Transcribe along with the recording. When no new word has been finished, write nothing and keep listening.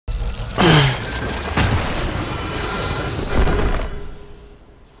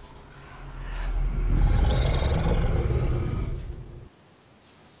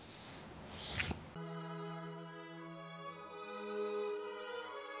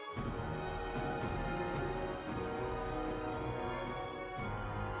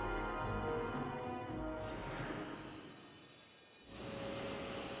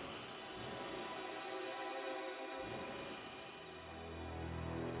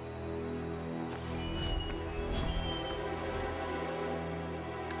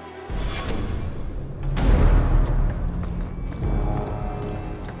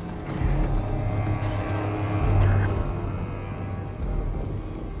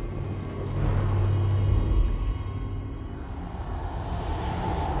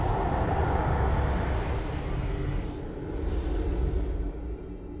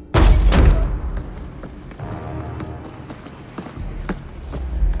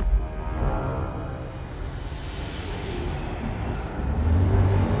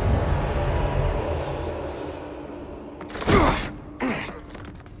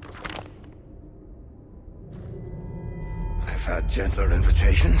gentler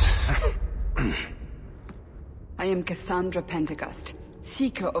invitations. I am Cassandra Pentagust,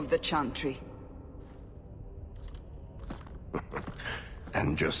 Seeker of the Chantry.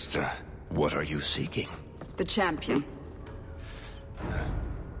 And just, what are you seeking? The champion.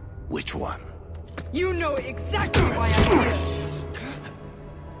 Which one? You know exactly why I'm here!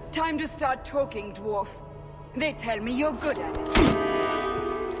 Time to start talking, dwarf. They tell me you're good at it.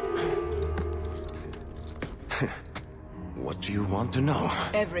 What do you want to know?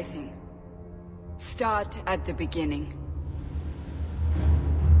 Everything. Start at the beginning.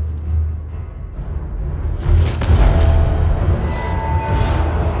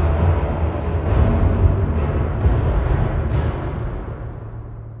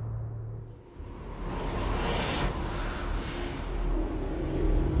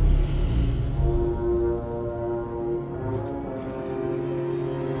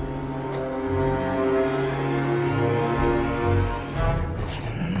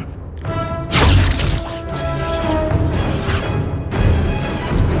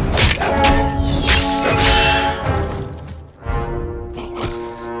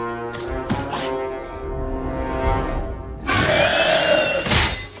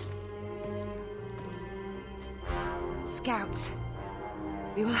 Scouts.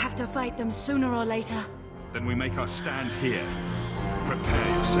 We will have to fight them sooner or later. Then we make our stand here. Prepare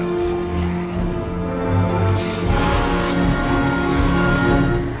yourself.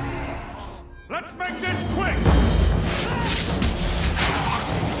 Let's make this quick!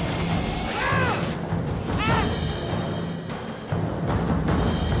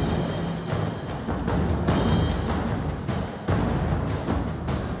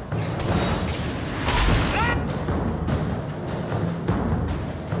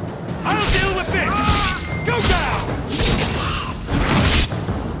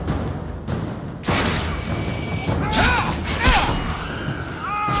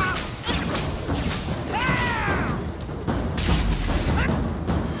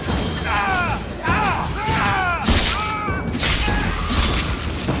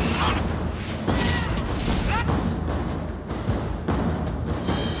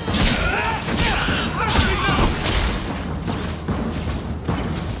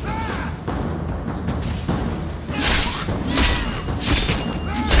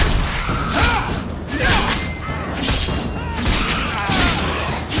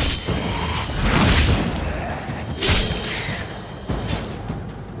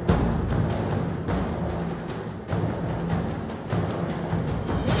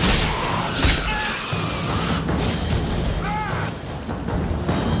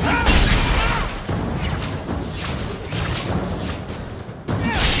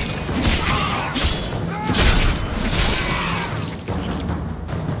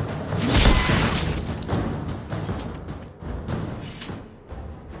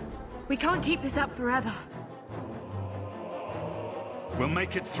 We can't keep this up forever. We'll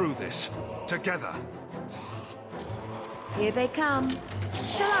make it through this. Together. Here they come.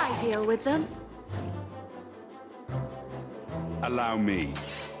 Shall I deal with them? Allow me.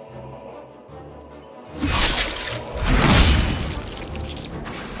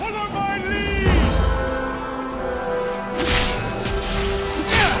 Follow my lead!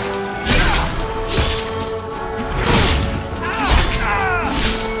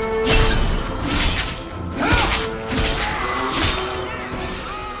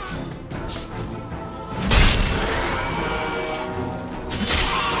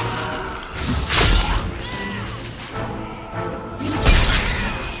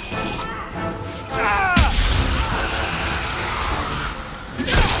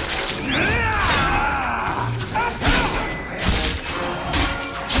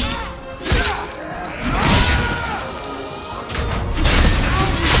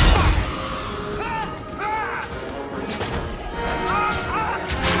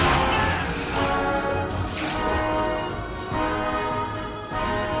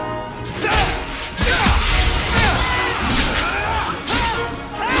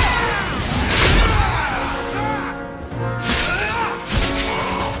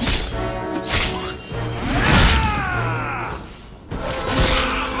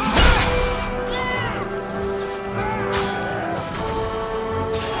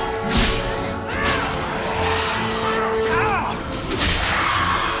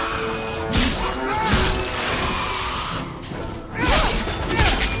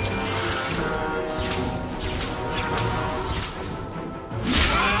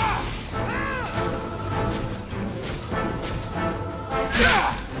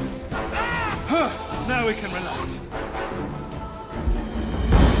 Now we can relax.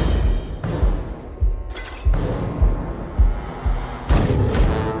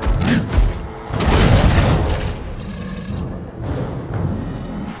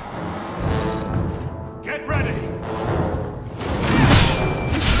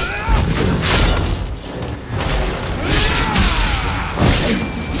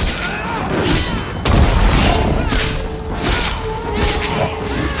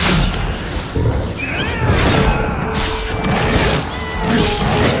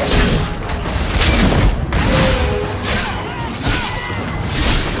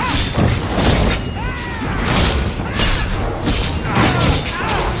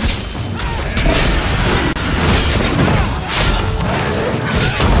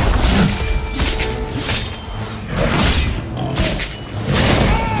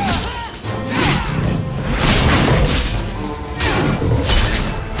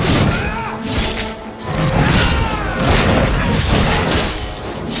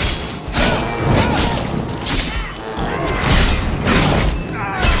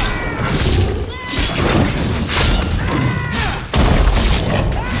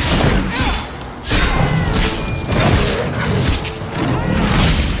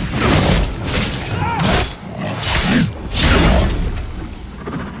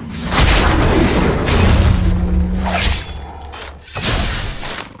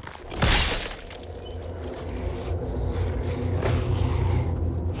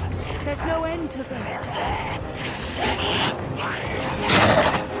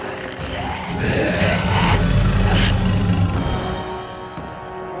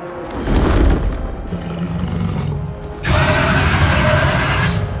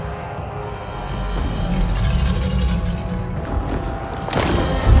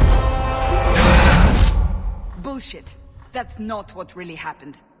 bullshit. That's not what really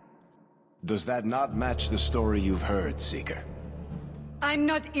happened. Does that not match the story you've heard, Seeker? I'm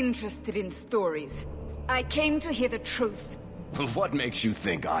not interested in stories. I came to hear the truth. Well, what makes you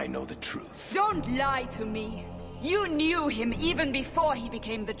think I know the truth? Don't lie to me. You knew him even before he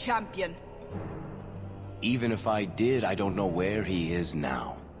became the champion. Even if I did, I don't know where he is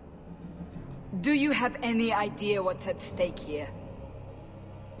now. Do you have any idea what's at stake here?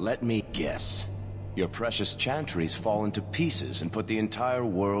 Let me guess. Your precious chantries fallen to pieces and put the entire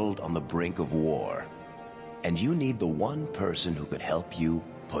world on the brink of war. And you need the one person who could help you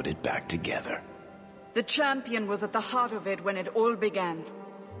put it back together. The champion was at the heart of it when it all began.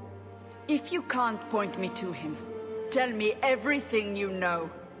 If you can't point me to him, tell me everything you know.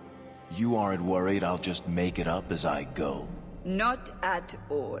 You aren't worried I'll just make it up as I go? Not at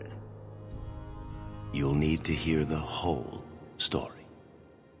all. You'll need to hear the whole story.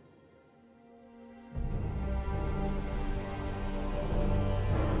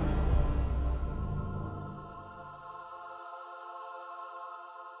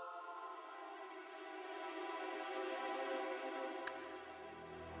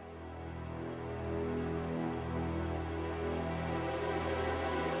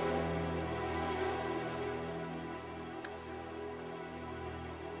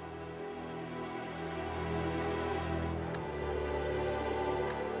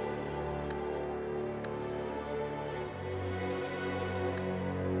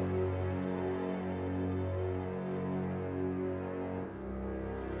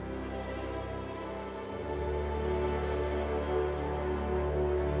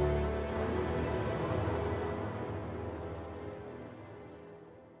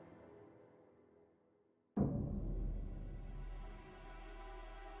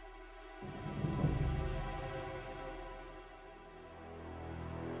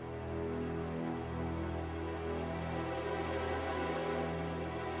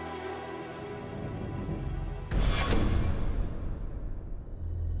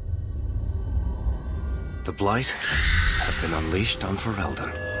 The Blight had been unleashed on Ferelden.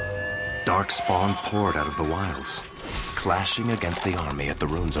 Darkspawn poured out of the wilds, clashing against the army at the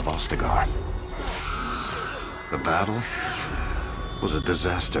ruins of Ostagar. The battle was a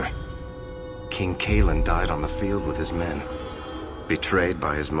disaster. King Cailan died on the field with his men, betrayed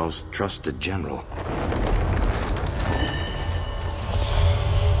by his most trusted general.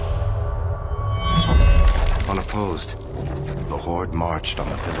 Unopposed, the Horde marched on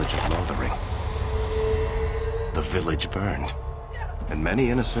the village of Lothering. The village burned, and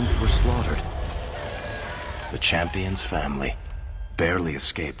many innocents were slaughtered. The champion's family barely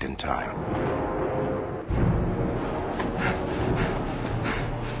escaped in time.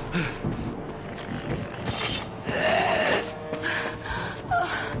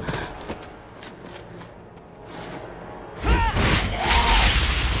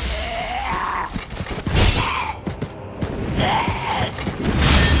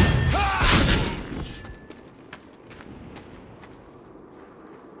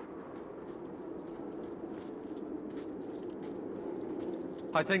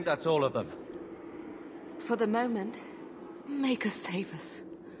 I think that's all of them. For the moment, Maker save us.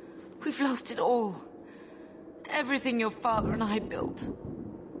 We've lost it all. Everything your father and I built.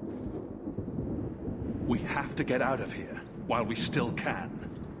 We have to get out of here while we still can.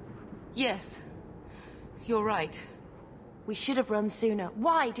 Yes, you're right. We should have run sooner.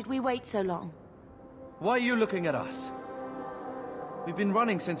 Why did we wait so long? Why are you looking at us? We've been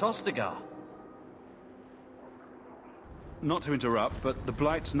running since Ostagar. Not to interrupt, but the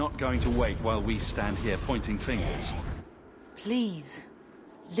Blight's not going to wait while we stand here pointing fingers. Please,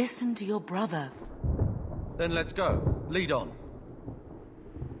 listen to your brother. Then let's go. Lead on.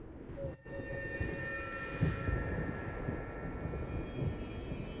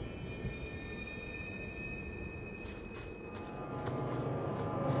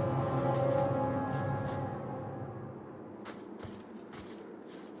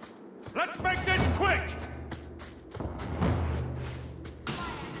 Let's make this quick!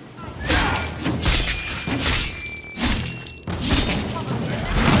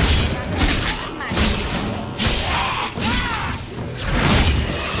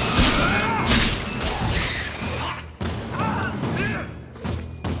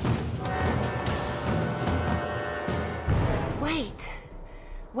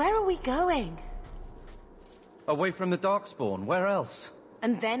 Where are we going? Away from the Darkspawn, where else?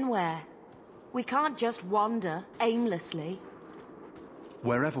 And then where? We can't just wander aimlessly.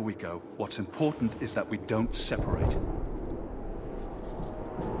 Wherever we go, what's important is that we don't separate.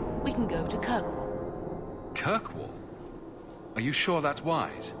 We can go to Kirkwall. Kirkwall? Are you sure that's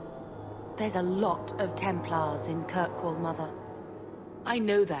wise? There's a lot of Templars in Kirkwall, Mother. I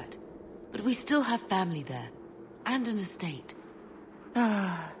know that, but we still have family there, and an estate.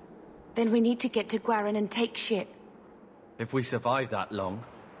 Then we need to get to Gwarin and take ship. If we survive that long,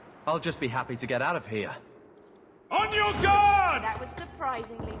 I'll just be happy to get out of here. On your guard! That was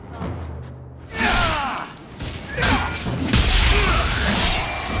surprisingly fun.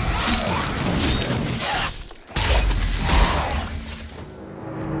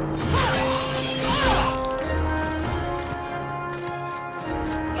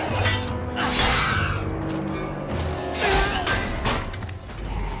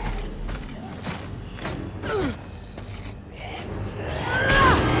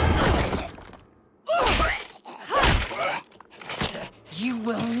 You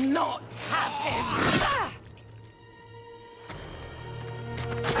will not have him!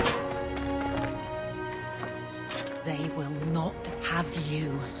 They will not have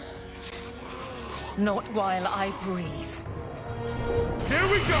you. Not while I breathe. Here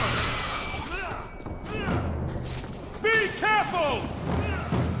we go! Be careful!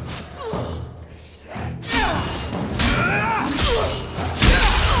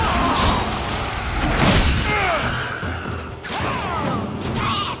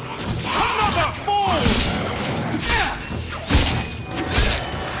 Another fall!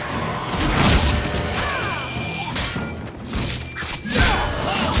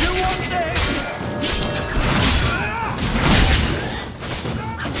 You want this?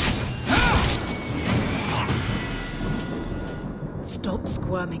 Stop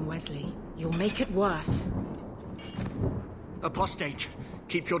squirming, Wesley. You'll make it worse. Apostate,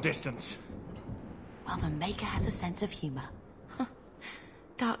 keep your distance. Well, the Maker has a sense of humor.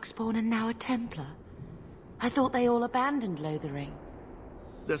 Darkspawn and now a Templar. I thought they all abandoned Lothering.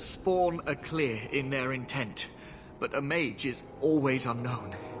 The Spawn are clear in their intent, but a mage is always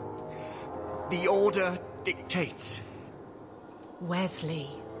unknown. The Order dictates. Wesley.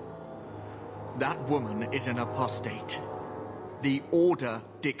 That woman is an apostate. The Order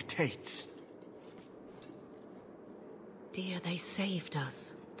dictates. Dear, they saved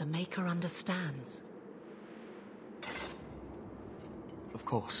us. The Maker understands. Of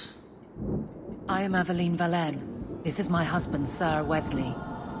course. I am Aveline Valenne. This is my husband, Sir Wesley.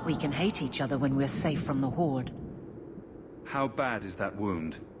 We can hate each other when we're safe from the Horde. How bad is that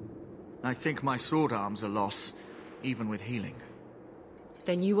wound? I think my sword arm's a loss, even with healing.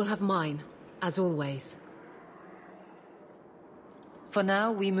 Then you will have mine, as always. For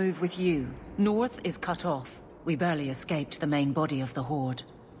now, we move with you. North is cut off. We barely escaped the main body of the Horde.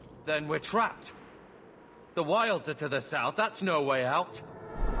 Then we're trapped. The wilds are to the south, that's no way out.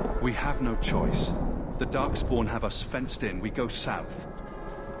 We have no choice. The Darkspawn have us fenced in. We go south.